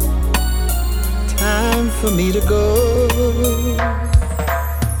 Oh, time for me to go.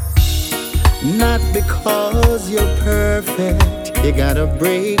 Not because you're perfect, you gotta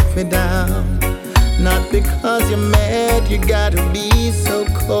break me down. Not because you're mad, you gotta be so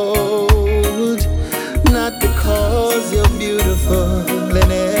cold. Not because you're beautiful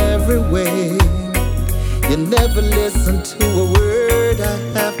in every way. You never listen to a word I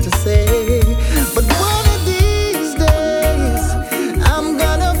have to say. But one of these days, I'm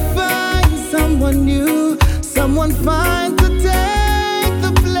gonna find someone new, someone fine to take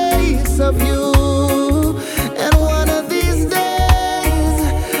the place of you. And one of these days,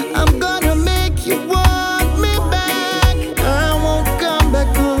 I'm gonna make you want me back. I won't come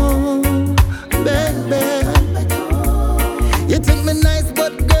back home, baby. You think me nice,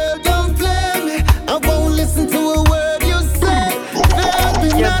 but girl, don't play me. I won't listen to a word you say. There'll be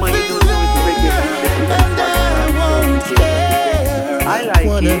nothing there, and I won't care.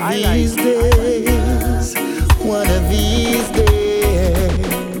 One of these days, one of these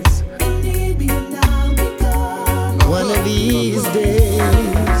days. One of these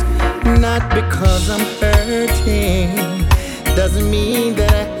days, not because I'm hurting, doesn't mean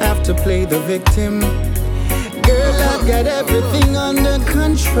that I have to play the victim. Girl, I've got everything under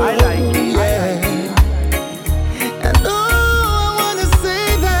control. I like it, yeah. And oh, I wanna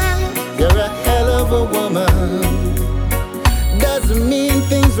say that you're a hell of a woman. Doesn't mean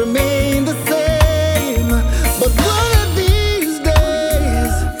things remain the same. But one of these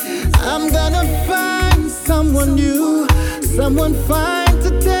days, I'm gonna find someone new, someone fine to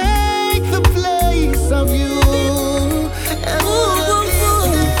take the place of you. And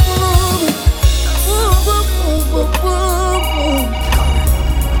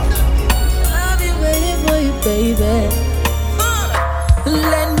I'll be waiting for you, baby.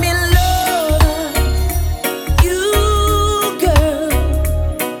 Let me love you, girl.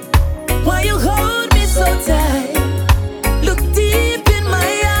 Why you hold me so tight? Look deep in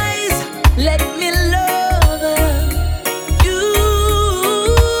my eyes. Let me love you,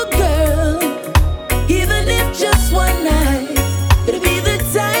 girl. Even if just one night, it'll be the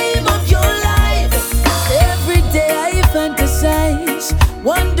time of your life. Every day I fantasize,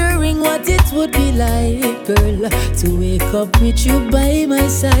 wondering what it would be like, girl, to wake up with you by my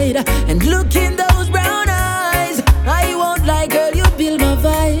side and look in those brown eyes. I won't lie, girl, you build my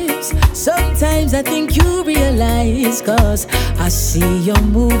vibes. Sometimes I think you realize, cause I see you're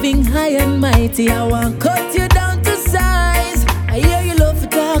moving high and mighty. I want cut you down to size. I hear you love to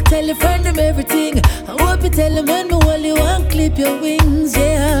talk, tell your friend them everything. I hope you tell them when me hold you and clip your wings,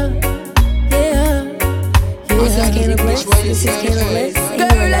 yeah, yeah. Girl, I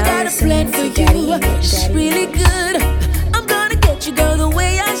got a plan for you. It's really good. I'm gonna get you, girl, the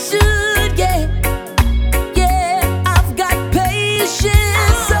way I should, yeah. Yeah, I've got pain.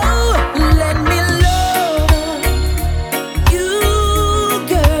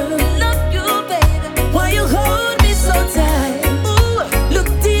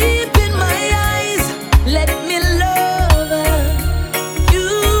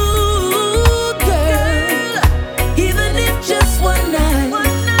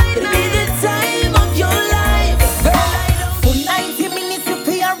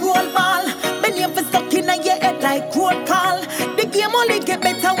 get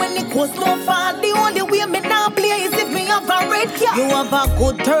better when the coast don't fall. The only way me now play is if me have a red card. You have a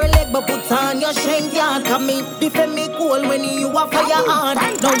good third leg, but put on your shank yard. Come me defend me cool when you are fire hard.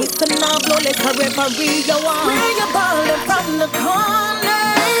 Now it's a now blow, let a referee you on. Bring your ball from the corner.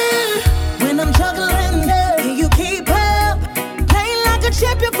 When I'm juggling, can you keep up? Playing like a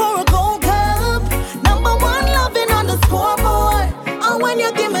champion for a gold cup. Number one loving on the scoreboard. And when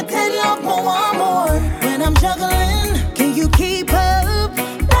you give me 10 love, more. When I'm juggling, can you keep up?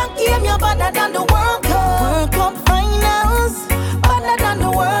 That game you're better than the World Cup. World Cup finals, better than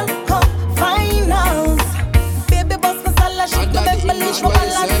the World Cup finals. Baby boss me salad, she me make me leash my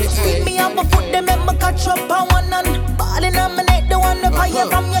balance. Sweep me up my foot, they make me catch up on one and balling on my neck, the one the fire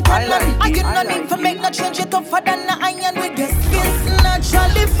from your cannon. And you no need to make no change, it tougher than the iron with your skills.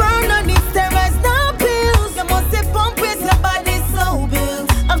 Naturally burn on these steroids, no pills. You must say pump with your body so built.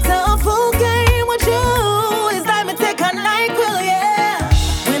 I'm tough, full game with you. It's time to take a NyQuil, yeah.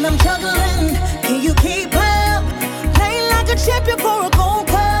 When I'm juggling, can you keep up? Playing like a champion for a gold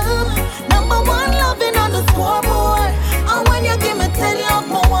cup. Number one loving on the scoreboard. And when you give me 10 love,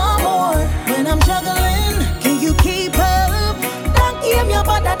 more. When I'm juggling, can you keep up? That game you're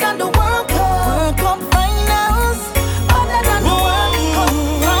better than the World Cup. World Cup finals, better than the World Cup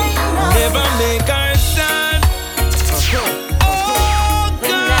finals. Never make her stand. Oh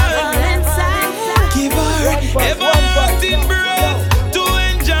God, give her everlasting breath to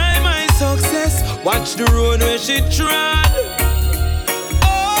enjoy my success. Watch the road where she trod.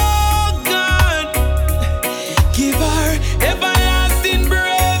 Oh God, give her everlasting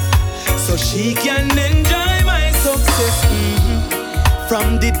breath so she can enjoy my success.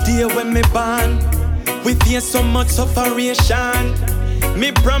 From the day when me born, we face so much sufferation.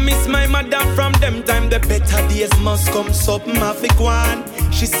 Me promise my mother from them time the better days must come. Something have to go on.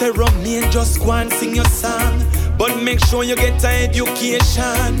 She said, Romain, just go and sing your song, but make sure you get an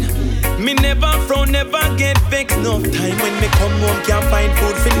education. Me never frown, never get vexed. Enough time when me come home can't find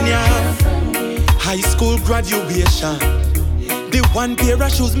food for now. High school graduation, the one pair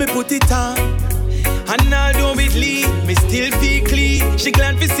of shoes me put it on. And although it lead, me still feel clean. She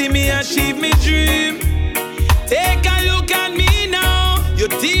glad to see me achieve me dream. Take a look at me now. Your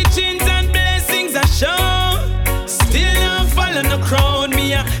teachings and blessings are shown. Still not following the crowd.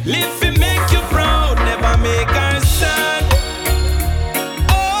 Me a live to make you proud. Never make her sad.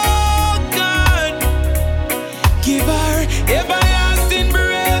 Oh God, give her everlasting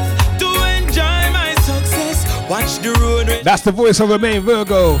breath to enjoy my success. Watch the road. That's the voice of Romain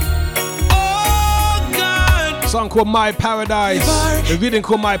Virgo. Song called My Paradise. The video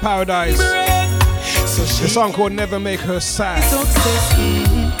called My Paradise. The song called Never Make Her Sad.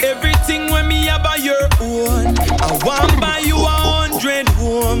 Everything when me have by your own. I want buy you 100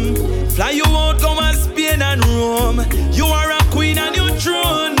 home. Fly you out, go and Spain and Rome. You are a queen on your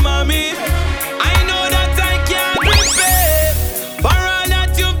throne, mommy. I know that I can't repay for all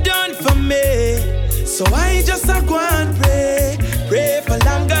that you've done for me. So I just go and pray. Pray for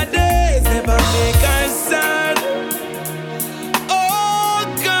longer days. Never make her sad.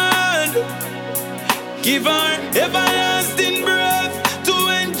 Give her everlasting breath to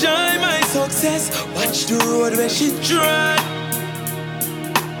enjoy my success. Watch the road where she trod.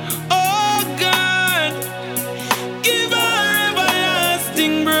 Oh God, give her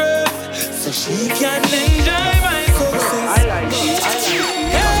everlasting breath so she can enjoy my success. I like it.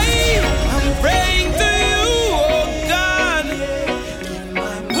 Hey, I'm praying to you, oh God.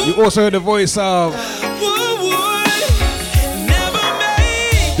 You also heard the voice of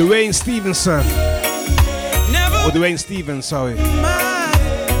Dwayne Stevenson. Or Dwayne Stevens, sorry.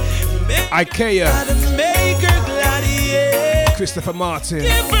 Ikea. Christopher Martin.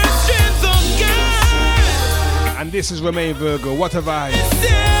 And this is Romain Virgo. What a vibe.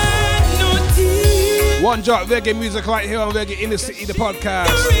 One drop reggae music right here on Reggae in the City, the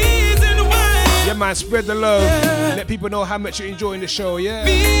podcast. Yeah, man, spread the love. Let people know how much you're enjoying the show, yeah?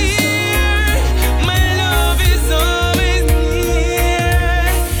 My love is always near.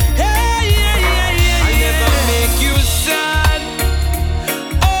 Hey, I never make you sad.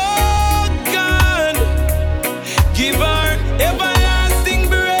 Oh God, give her everlasting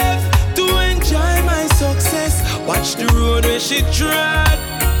breath to enjoy my success. Watch the road where she trod.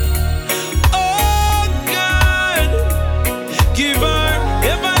 Oh God, give her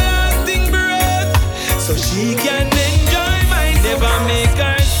everlasting breath so she can enjoy my. Never make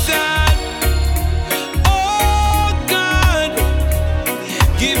her sad. Oh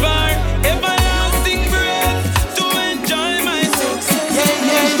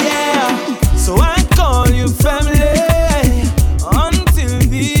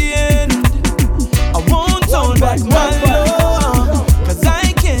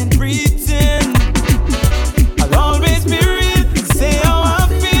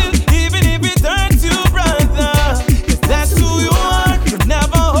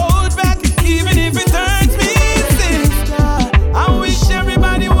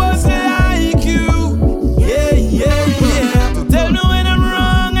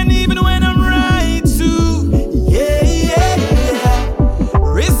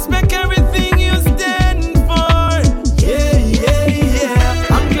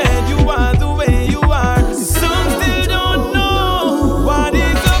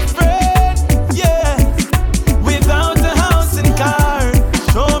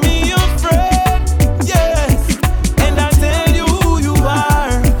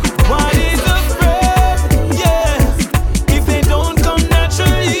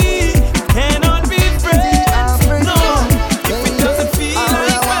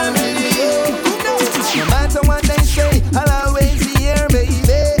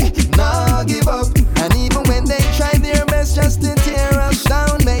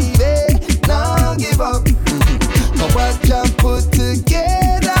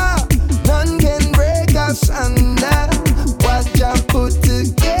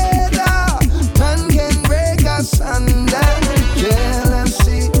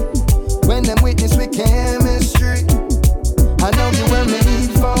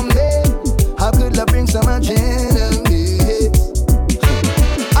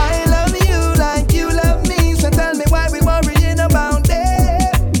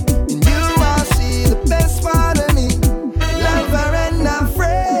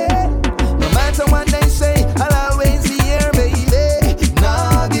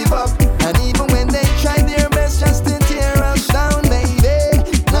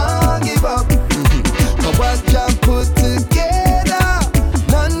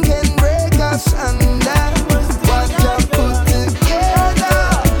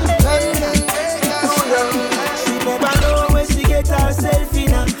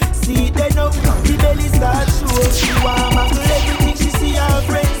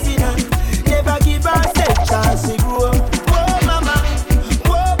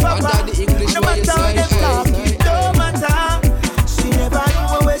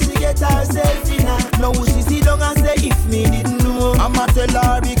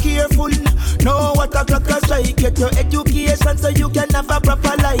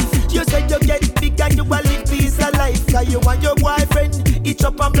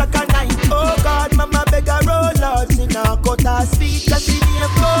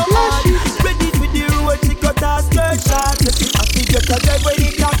started when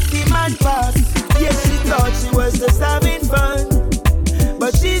the taxi man passed. Yes, she thought she was just having fun,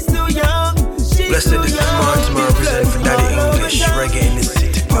 but she's too young. Blessed, this is Martin representing for Daddy English, Reggae in the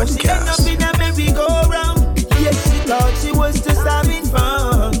City podcast. She ended up in a merry-go-round. Yes, she thought she was just having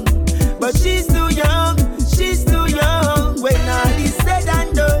fun, but she's too young. She's too young. When all is said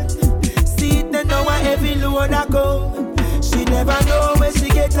and done, see it then know where every load I go. She never know where she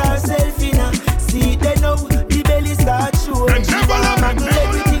get herself in. See it then know the belly start showing. She never do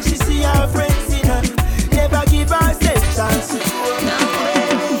everything she see her friends in. Never give herself chance to grow.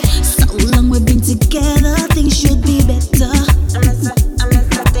 So long we've been together, things should be better.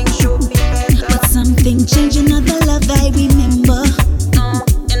 Things should be better. But something changed, another love I remember.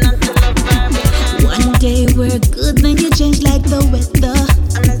 One day we're good, then you change like the weather.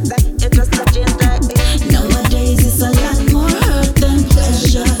 Nowadays it's a lot more hurt than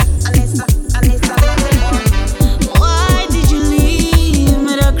pleasure. Why did you leave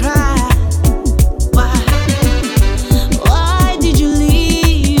me to cry? Why did you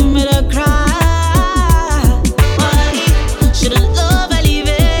leave me to cry? Why shouldn't love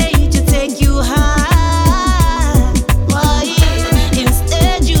elevate to take you high? Why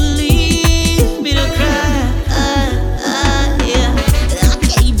instead you leave me to cry? Yeah, I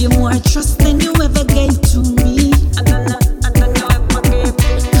gave you more trust than you ever gave to me.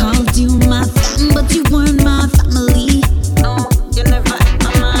 Called you my fam, but you weren't my family. You never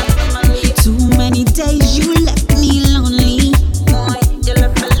my family. Too many days you left me lonely. You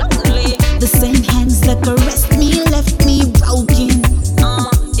left me lonely. The same hands that caressed me left me broken.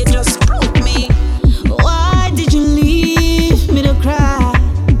 You just broke me. Why did you leave me to cry?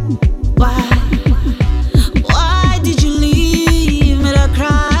 Why did you leave me to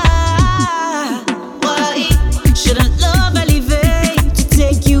cry? Why shouldn't love elevate to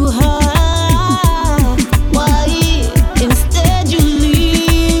take you high? Why instead you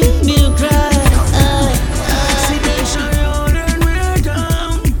leave me to cry? See them holding me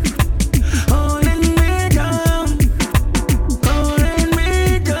down, holding me down, holding me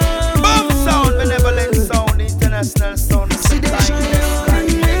down. Boom sound, benevolent sound, international sound. See them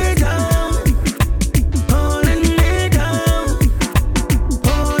holding me down, holding me down,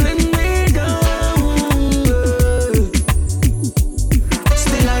 holding me down.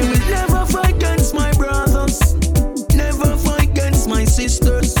 Still I will never fight against my brothers, never fight against my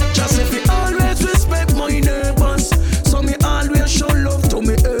sisters. Just if you always respect my neighbors, so me always show love to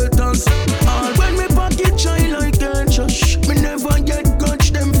me haters. All when me pocket shine like a church, me never get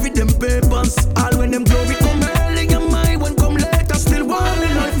grudge them for them papers. All when them glory come early and my one come later, still want me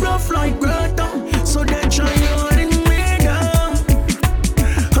life rough like Greta. So they try holding me down,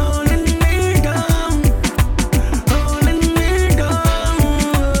 holding me down, holding me down.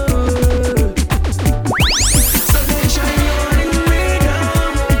 So they try holding me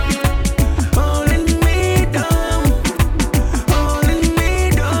down, holding me down, holding me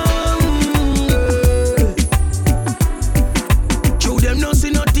down. True them no see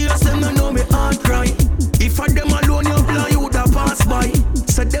no tears, them no know me heart cry. If I them alone you blind, you woulda pass by.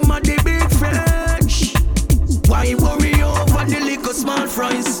 Said them a the big fish. Why worry over the little small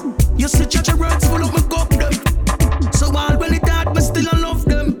fries? You see church words full of me cup them. So all when it hard, me still I love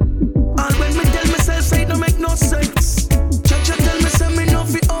them. All when me tell myself say it don't make no sense. Church tell me say me no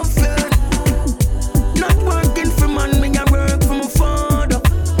fit offend. Not working for man, me I work for my father.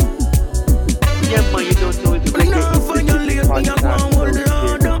 Yeah, man, you don't know it's a Me now violate, me I go and hold the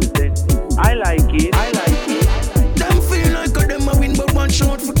order. I like it. Them feel like them a win, but one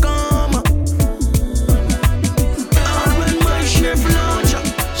shot for karma. All when my chef larger,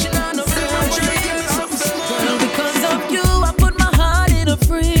 she not no them a try give me something small. Because of you, I put my heart in a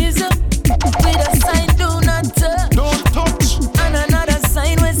freezer with a sign, do not touch. Don't touch. And another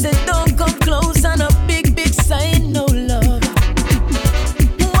sign when say don't come close, and a big, big sign, no love.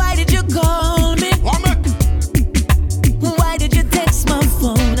 Why did you call me? Why did you text my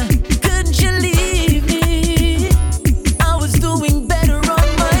phone? Couldn't you leave me? I was doing better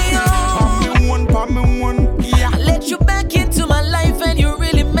on my own. I let you back into my life and you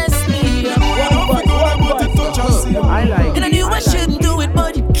really messed me up. I like And I knew I shouldn't do it,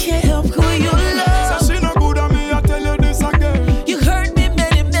 but you can't help who you love. She no good at me, I tell you this again. You hurt me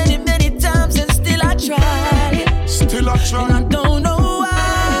many, many, many times, and still I tried. Still I try. And I don't know why.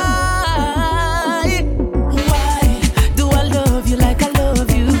 Why do I love you like I love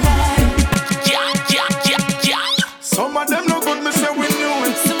you? Some of them no good, me say we knew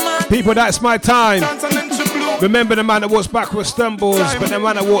it. People, that's my time. Remember the man that walks backwards stumbles, but the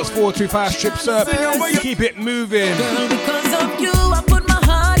man that walks 425 strips up. Keep it moving. Girl, because of you, I put my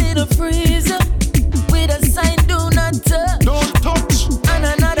heart in a freezer with a sign, do not touch. Don't touch.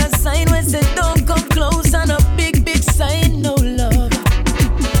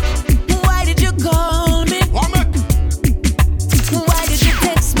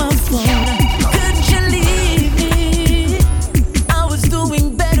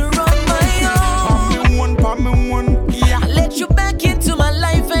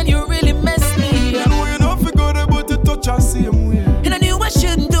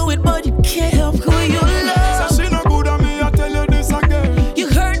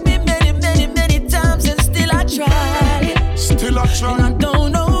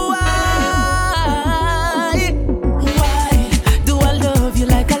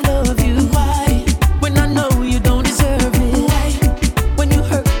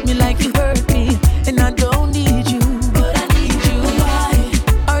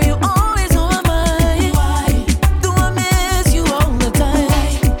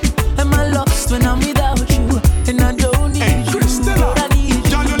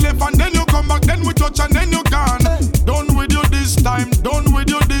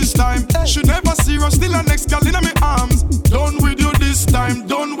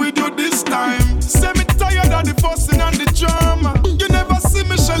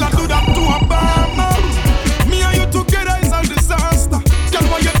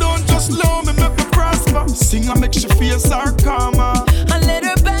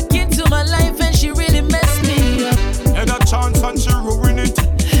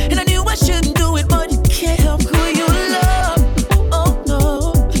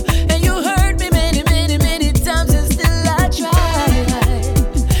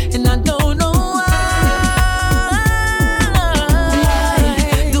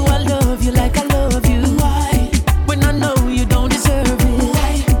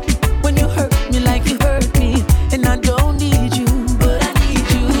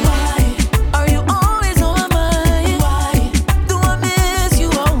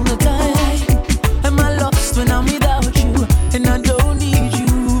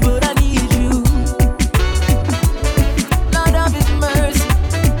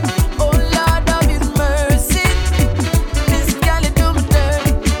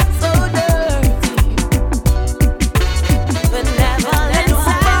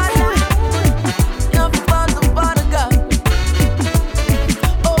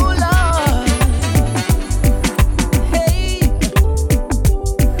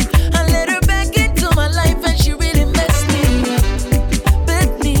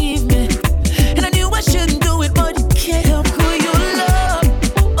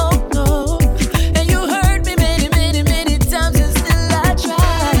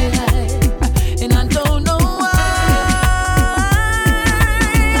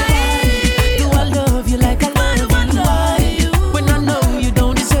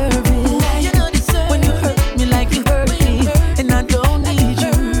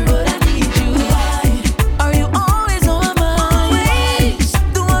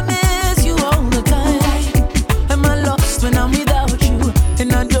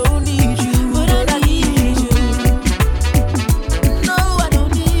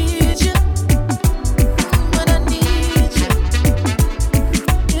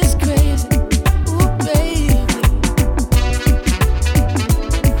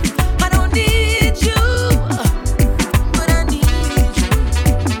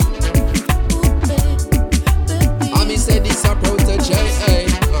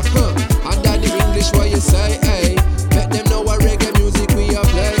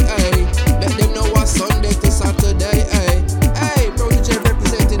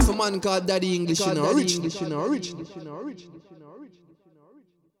 man called Daddy English, original.